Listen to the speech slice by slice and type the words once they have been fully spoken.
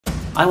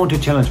I want to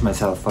challenge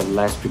myself for the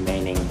last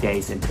remaining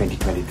days in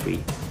 2023.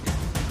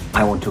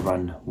 I want to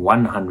run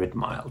 100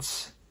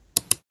 miles.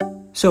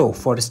 So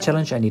for this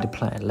challenge I need a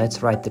plan.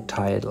 Let's write the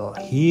title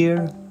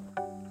here.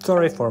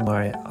 Sorry for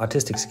my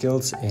artistic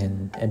skills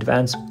in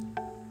advance,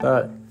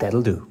 but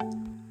that'll do.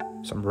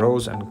 Some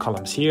rows and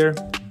columns here.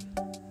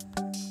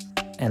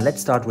 And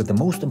let's start with the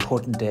most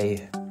important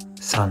day,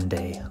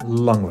 Sunday,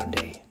 long run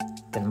day.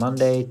 Then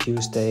Monday,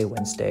 Tuesday,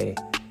 Wednesday,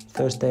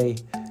 Thursday,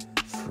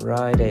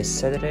 Friday,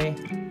 Saturday.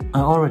 I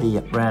already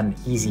ran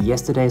easy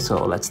yesterday,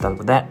 so let's start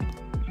with that.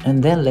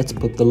 And then let's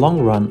put the long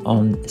run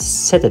on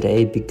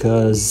Saturday,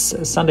 because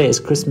Sunday is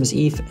Christmas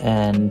Eve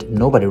and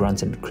nobody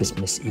runs on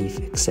Christmas Eve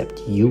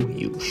except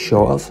you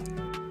show off.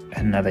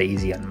 Another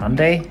easy on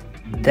Monday.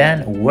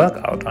 Then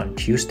workout on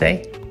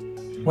Tuesday.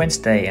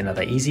 Wednesday,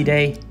 another easy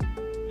day.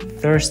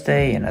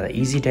 Thursday, another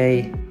easy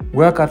day.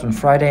 Workout on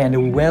Friday and a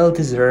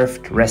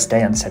well-deserved rest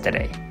day on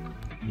Saturday.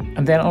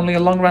 And then only a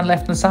long run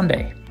left on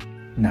Sunday.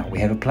 Now we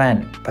have a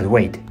plan, but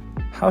wait,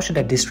 how should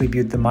I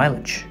distribute the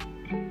mileage?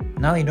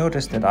 Now you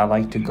notice that I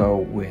like to go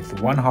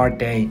with one hard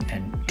day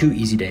and 2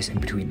 easy days in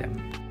between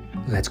them.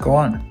 Let's go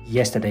on.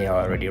 Yesterday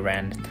I already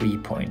ran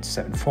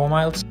 3.74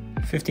 miles,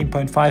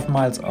 15.5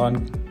 miles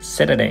on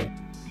Saturday.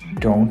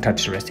 Don't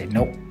touch the rest day,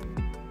 nope.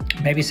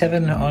 Maybe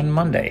 7 on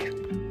Monday,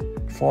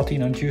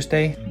 14 on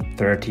Tuesday,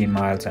 13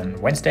 miles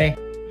on Wednesday,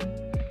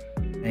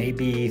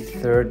 maybe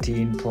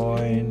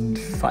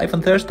 13.5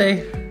 on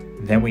Thursday.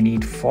 Then we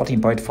need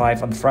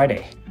 14.5 on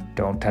Friday.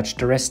 Don't touch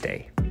the rest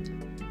day.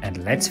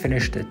 And let's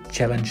finish the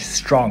challenge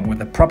strong with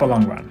a proper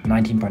long run,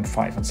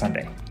 19.5 on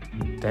Sunday.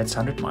 That's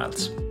 100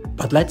 miles.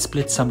 But let's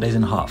split some days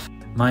in half.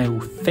 My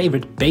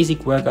favorite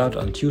basic workout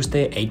on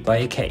Tuesday, 8 by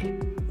a K.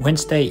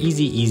 Wednesday,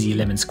 easy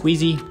lemon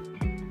squeezy.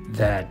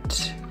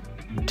 That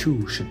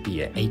 2 should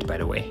be an 8, by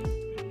the way.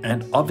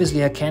 And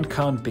obviously I can't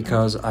count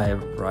because I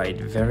write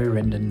very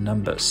random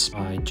numbers.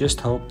 I just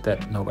hope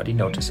that nobody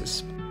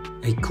notices.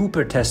 A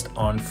Cooper test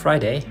on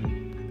Friday.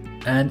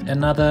 And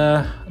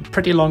another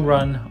pretty long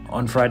run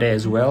on Friday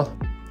as well.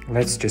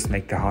 Let's just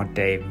make the hard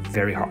day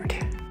very hard.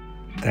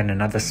 Then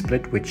another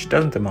split which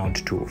doesn't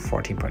amount to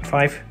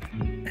 14.5.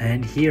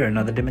 And here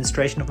another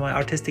demonstration of my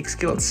artistic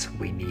skills.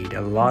 We need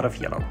a lot of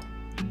yellow.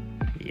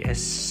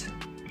 Yes,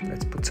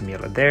 let's put some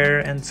yellow there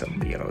and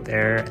some yellow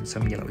there and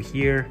some yellow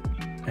here.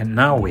 And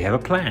now we have a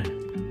plan.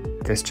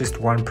 There's just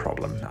one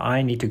problem.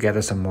 I need to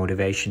gather some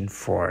motivation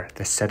for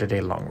the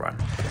Saturday long run.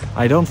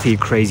 I don't feel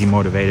crazy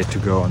motivated to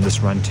go on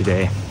this run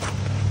today.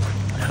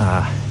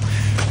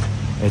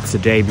 It's the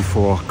day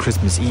before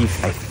Christmas Eve.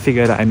 I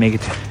figured I'd make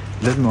it a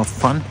little more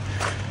fun.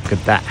 Look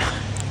at that.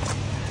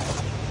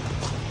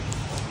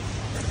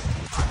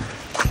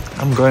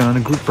 I'm going on a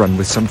group run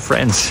with some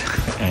friends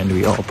and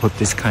we all put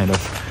this kind of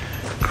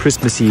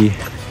Christmassy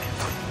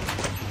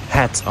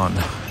hats on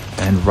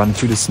and run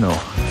through the snow.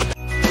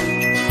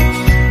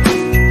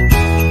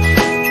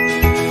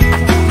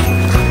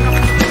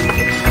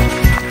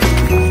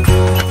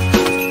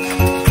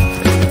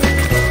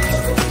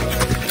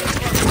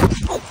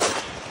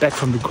 Back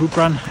from the group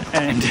run,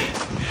 and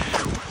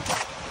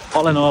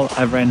all in all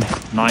I ran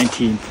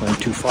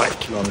 19.25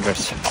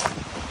 kilometers.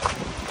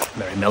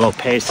 Very mellow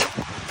pace,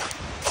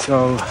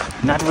 so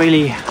not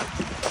really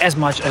as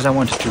much as I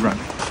wanted to run.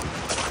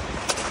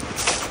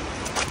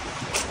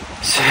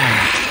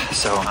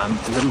 So I'm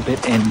a little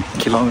bit in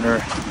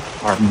kilometer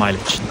or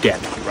mileage debt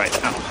right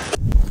now.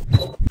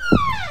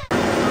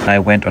 I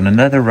went on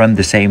another run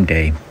the same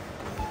day.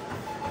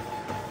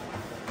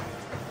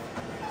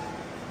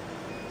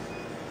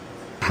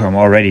 I'm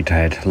already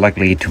tired.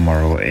 Luckily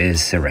tomorrow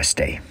is a rest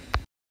day.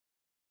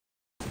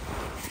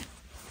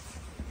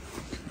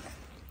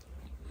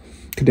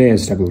 Today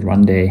is double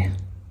run day,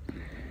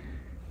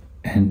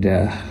 and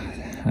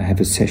I have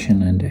a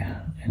session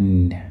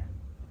in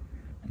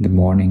the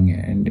morning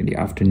and in the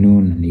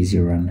afternoon, an easy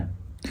run.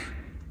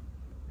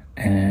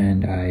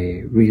 And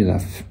I really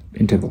love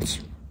intervals.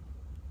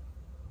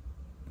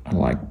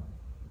 Unlike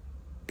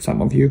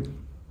some of you,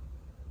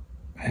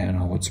 I don't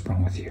know what's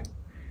wrong with you,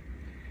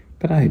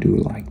 but I do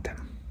like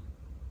them.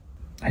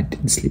 I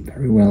didn't sleep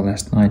very well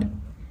last night.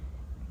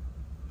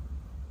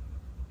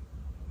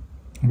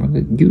 What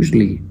it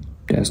usually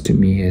does to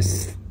me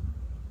is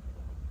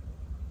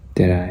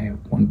that I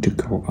want to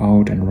go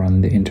out and run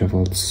the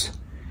intervals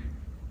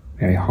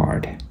very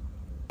hard.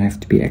 I have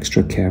to be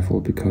extra careful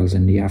because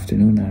in the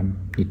afternoon I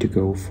need to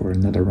go for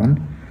another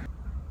run.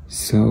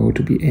 So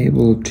to be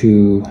able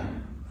to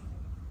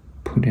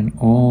put in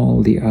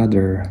all the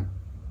other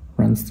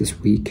runs this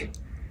week,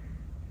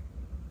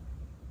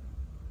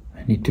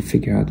 I need to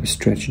figure out a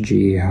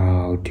strategy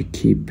how to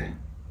keep,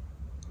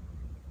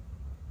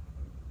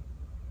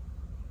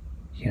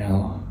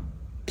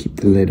 keep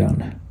the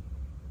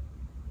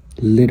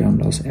lid on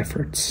those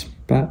efforts,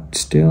 but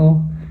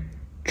still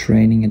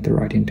training at the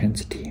right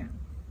intensity.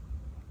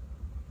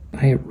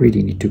 I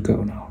really need to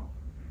go now.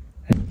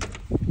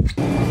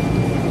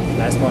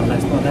 Last one.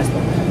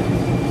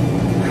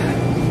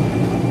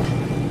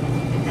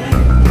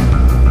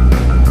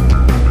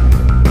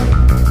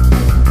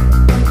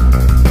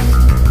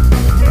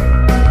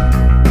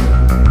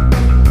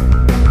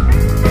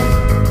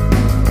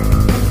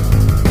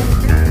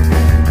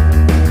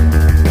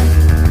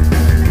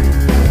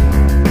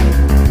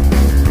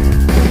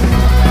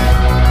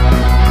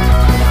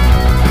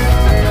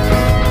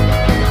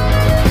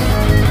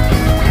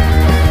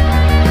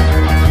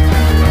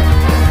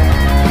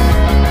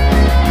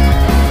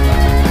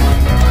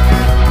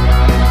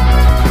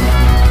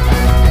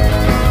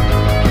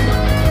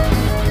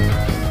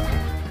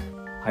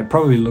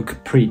 probably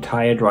look pretty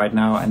tired right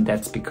now, and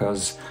that's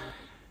because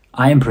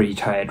I am pretty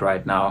tired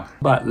right now.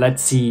 But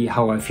let's see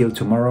how I feel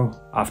tomorrow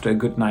after a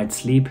good night's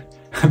sleep.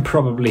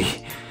 probably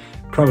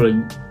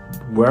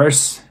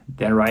worse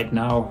than right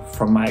now.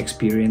 From my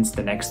experience,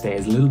 the next day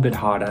is a little bit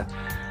harder.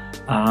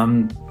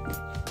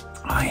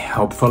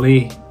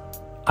 Hopefully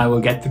I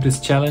will get through this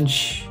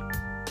challenge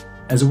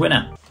as a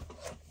winner.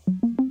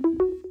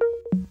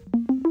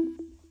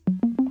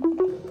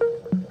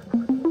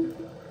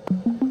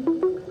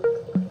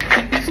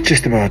 It's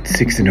just about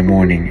 6 in the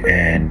morning,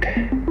 and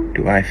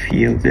do I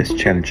feel this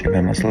challenge in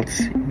my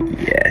muscles?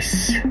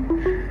 Yes.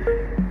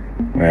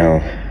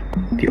 Well,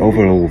 the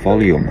overall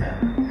volume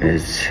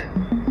is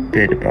a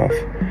bit above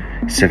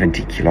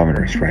 70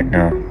 kilometers right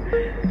now,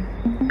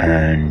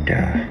 and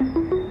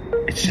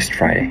it's just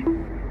Friday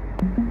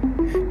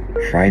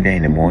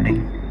in the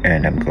morning,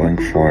 and I'm going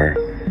for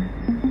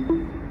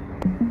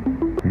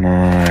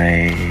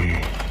my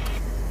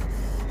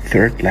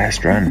third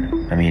last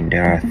run. I mean,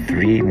 there are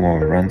 3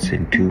 more runs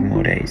and 2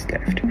 more days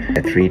left.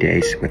 3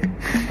 days with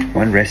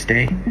 1 rest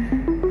day,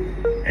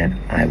 and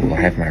I will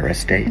have my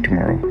rest day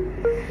tomorrow.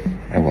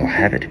 I will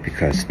have it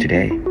because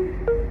today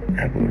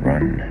I will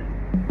run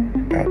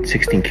about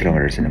 16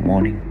 kilometers in the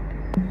morning,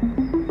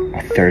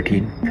 or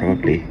 13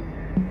 probably,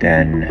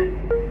 then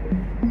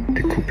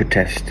the Cooper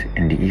test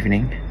in the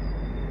evening.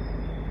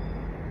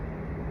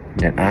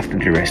 Then after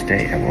the rest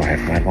day I will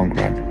have my long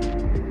run,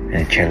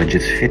 and the challenge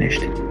is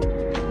finished.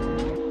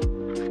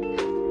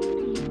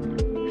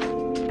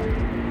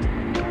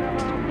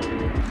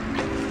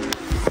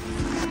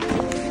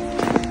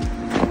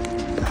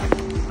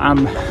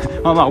 I'm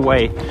on my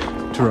way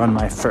to run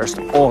my first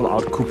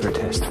all-out Cooper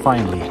test,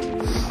 finally.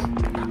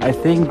 I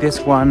think this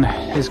one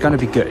is gonna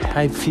be good.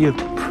 I feel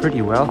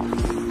pretty well.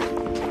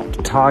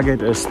 The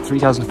target is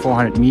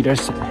 3,400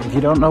 meters. If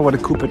you don't know what a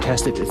Cooper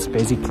test is, it's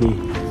basically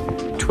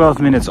 12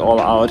 minutes all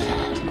out.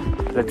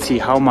 Let's see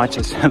how much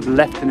is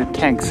left in the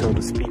tank, so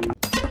to speak.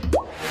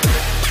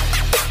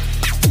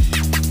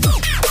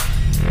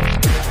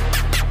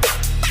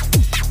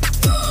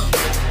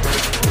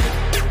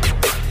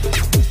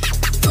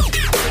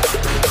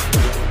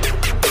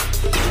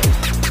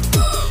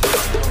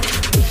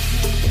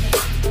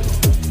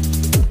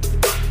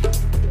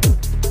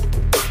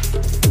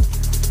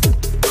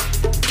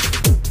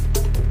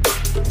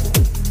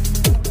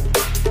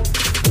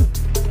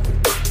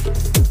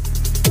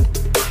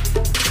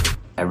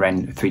 I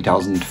ran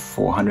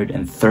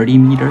 3,430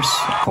 meters.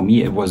 For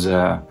me, it was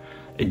a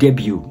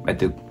debut at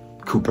the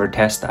Cooper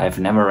test. I've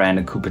never ran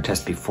a Cooper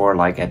test before,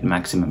 like at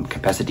maximum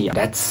capacity.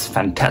 That's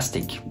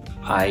fantastic.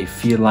 I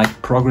feel like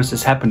progress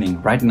is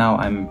happening. Right now,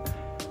 I'm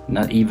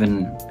not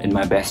even in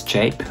my best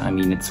shape. I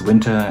mean, it's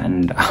winter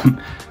and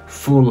I'm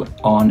full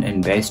on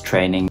in base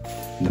training.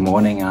 In the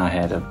morning, I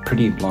had a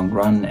pretty long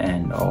run,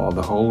 and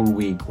the whole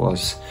week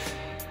was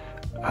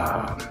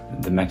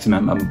the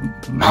maximum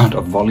amount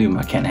of volume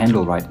I can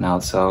handle right now.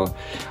 So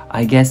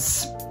I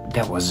guess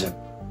that was a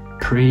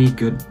pretty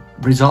good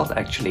result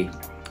actually.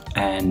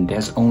 And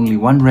there's only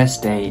 1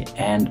 rest day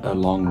and a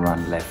long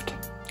run left.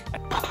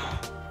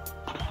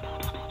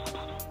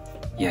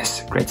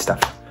 Yes, great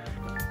stuff.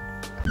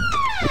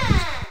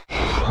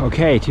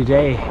 Okay,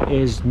 today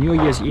is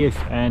New Year's Eve,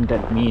 and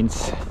that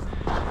means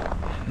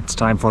it's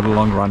time for the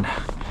long run.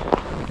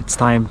 It's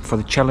time for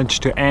the challenge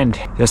to end.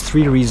 There's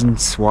 3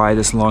 reasons why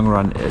this long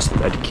run is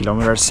 30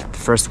 kilometers. The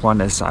first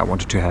one is I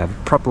wanted to have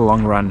a proper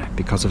long run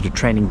because of the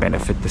training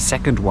benefit. The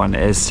second one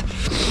is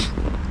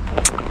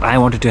I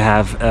wanted to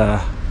have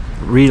a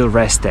real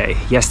rest day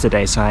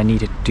yesterday, so I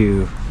needed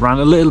to run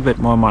a little bit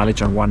more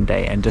mileage on one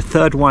day. And the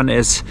third one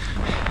is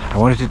I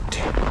wanted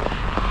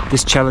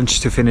this challenge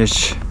to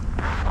finish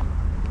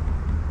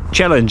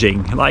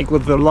challenging, like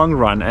with the long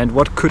run. And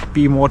what could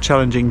be more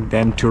challenging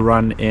than to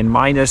run in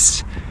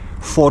minus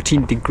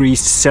 14 degrees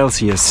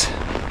Celsius?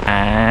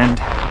 And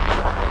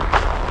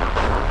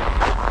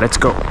let's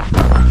go.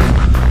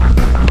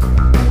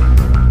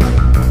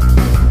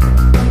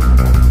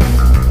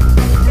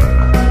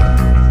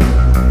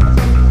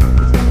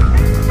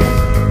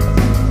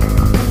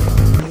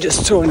 I'm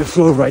just towing the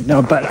floor right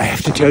now, but I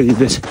have to tell you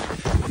this,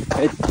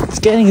 it's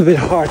getting a bit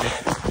hard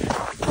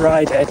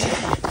right at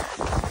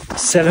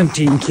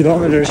 17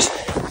 kilometers.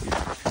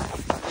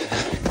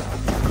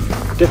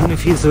 Definitely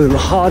feels a little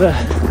harder.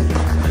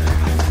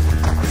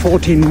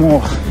 14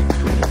 more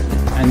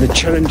and the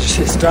challenge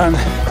is done.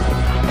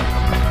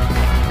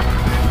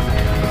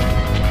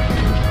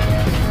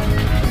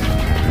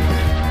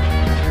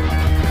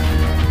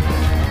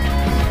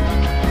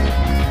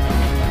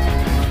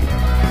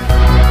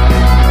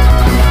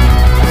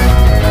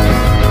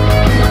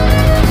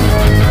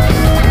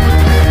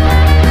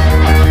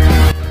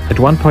 At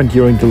one point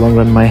during the long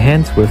run my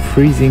hands were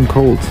freezing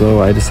cold,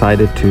 so I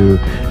decided to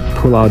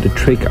pull out a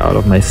trick out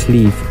of my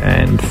sleeve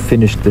and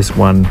finish this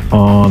one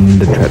on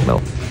the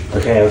treadmill.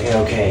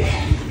 Okay.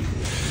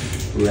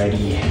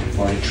 Ready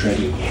for the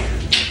treadie.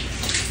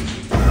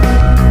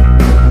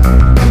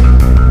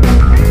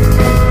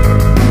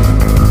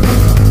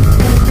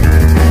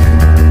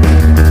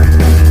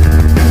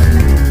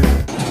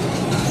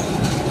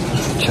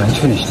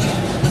 finished.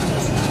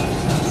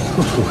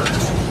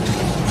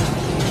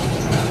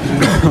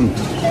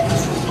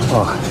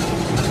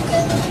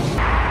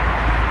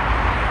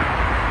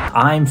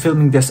 I'm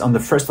filming this on the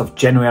 1st of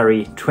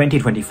January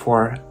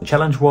 2024. The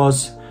challenge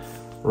was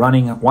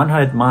running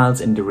 100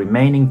 miles in the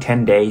remaining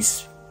 10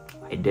 days.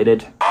 I did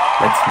it.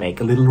 Let's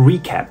make a little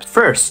recap.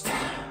 First,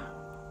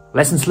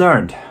 lessons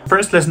learned.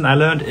 First lesson I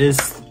learned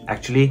is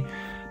actually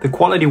the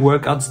quality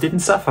workouts didn't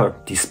suffer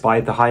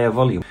despite the higher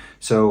volume.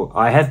 So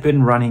I have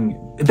been running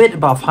a bit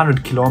above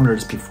 100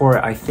 kilometers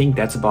before. I think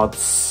that's about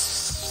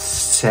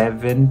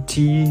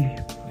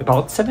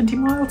 70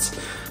 miles.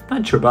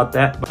 Not sure about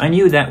that, but I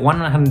knew that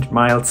 100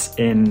 miles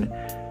in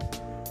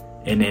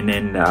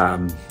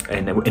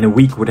a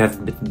week would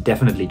have been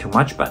definitely too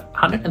much, but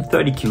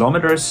 130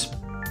 kilometers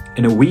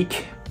in a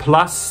week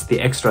plus the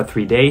extra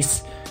 3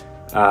 days,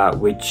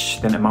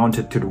 which then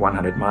amounted to the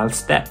 100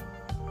 miles, that's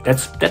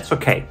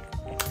okay.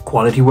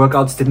 Quality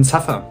workouts didn't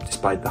suffer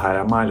despite the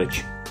higher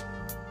mileage.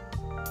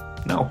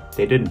 No,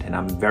 they didn't, and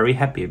I'm very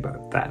happy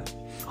about that.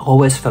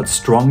 Always felt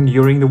strong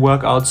during the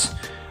workouts.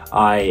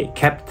 I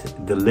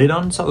kept the lid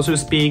on, so to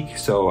speak,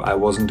 so I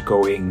wasn't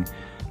going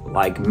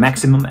like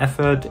maximum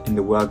effort in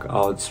the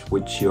workouts,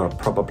 which you're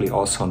probably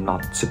also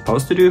not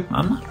supposed to do.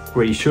 I'm not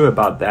really sure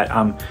about that.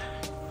 I'm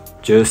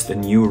just a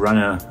new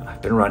runner.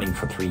 I've been running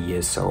for 3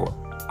 years, so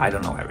I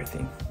don't know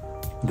everything.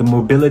 The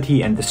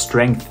mobility and the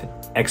strength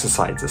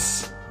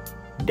exercises,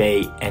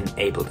 they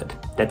enabled it.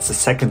 That's the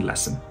second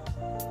lesson.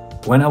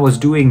 When I was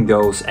doing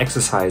those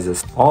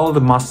exercises, all the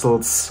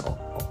muscles,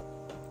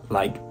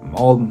 like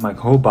my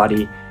whole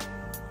body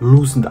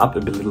loosened up a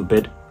little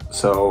bit.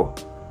 So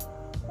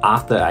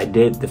after I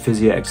did the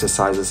physio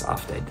exercises,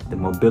 after I did the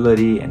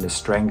mobility and the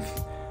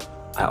strength,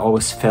 I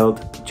always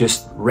felt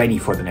just ready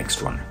for the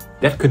next run.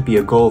 That could be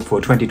a goal for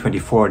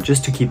 2024,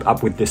 just to keep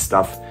up with this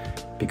stuff,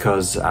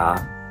 because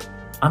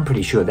I'm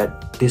pretty sure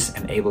that this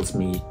enables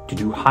me to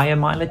do higher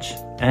mileage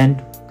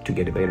and to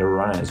get a better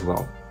runner as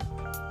well.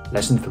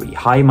 Lesson 3.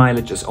 High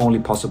mileage is only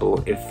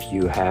possible if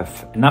you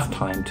have enough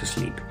time to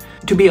sleep.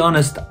 To be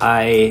honest,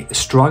 I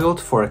struggled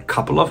for a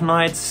couple of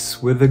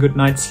nights with a good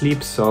night's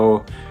sleep,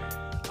 so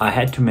I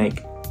had to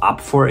make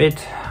up for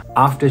it.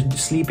 After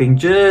sleeping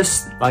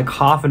just like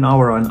half an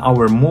hour or an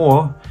hour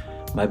more,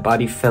 my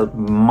body felt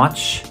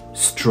much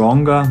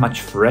stronger,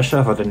 much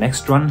fresher for the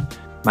next run.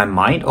 My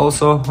mind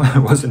also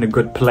was in a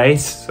good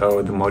place,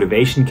 so the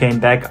motivation came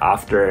back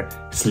after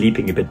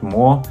sleeping a bit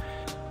more.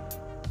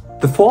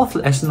 The fourth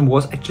lesson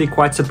was actually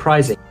quite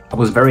surprising. I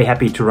was very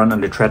happy to run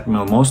on the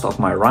treadmill most of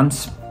my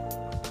runs,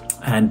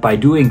 and by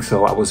doing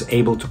so I was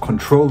able to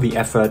control the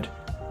effort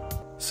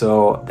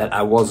so that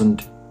I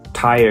wasn't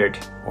tired,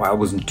 or I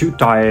wasn't too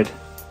tired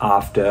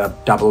after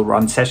double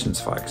run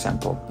sessions, for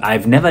example.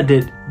 I've never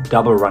did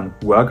double run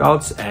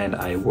workouts, and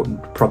I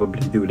wouldn't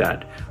probably do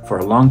that for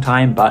a long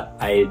time, but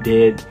I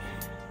did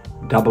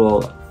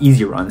double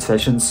easy run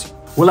sessions.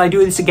 Will I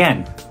do this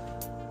again?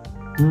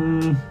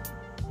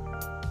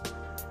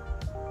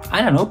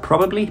 I don't know,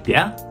 probably,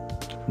 yeah.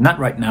 Not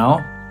right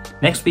now.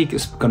 Next week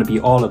is gonna be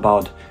all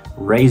about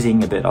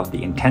raising a bit of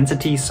the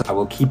intensity, so I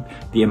will keep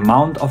the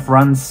amount of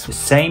runs the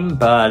same,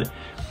 but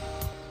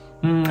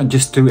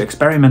just to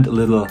experiment a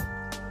little,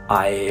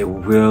 I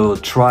will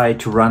try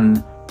to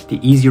run the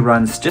easy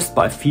runs just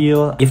by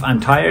feel. If I'm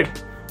tired,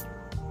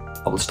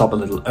 I will stop a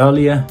little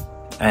earlier,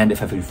 and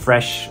if I feel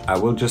fresh, I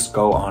will just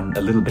go on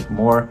a little bit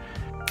more.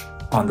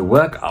 On the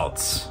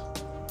workouts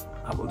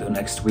I will do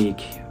next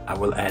week, I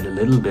will add a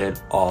little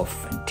bit of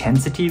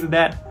intensity to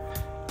that.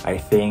 I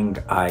think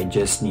I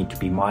just need to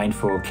be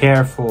mindful,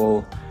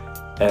 careful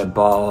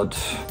about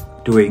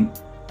doing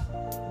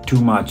too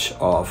much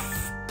of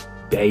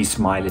base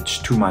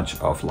mileage, too much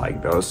of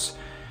like those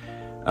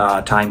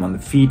time on the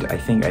feet. I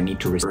think I need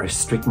to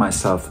restrict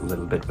myself a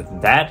little bit with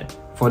that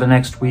for the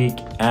next week.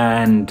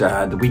 And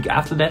the week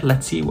after that,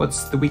 let's see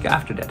what's the week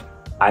after that.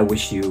 I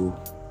wish you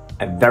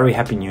a very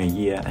happy new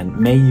year, and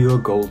may your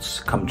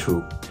goals come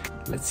true.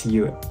 Let's see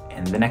you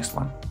in the next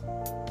one.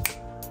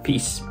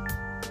 Peace.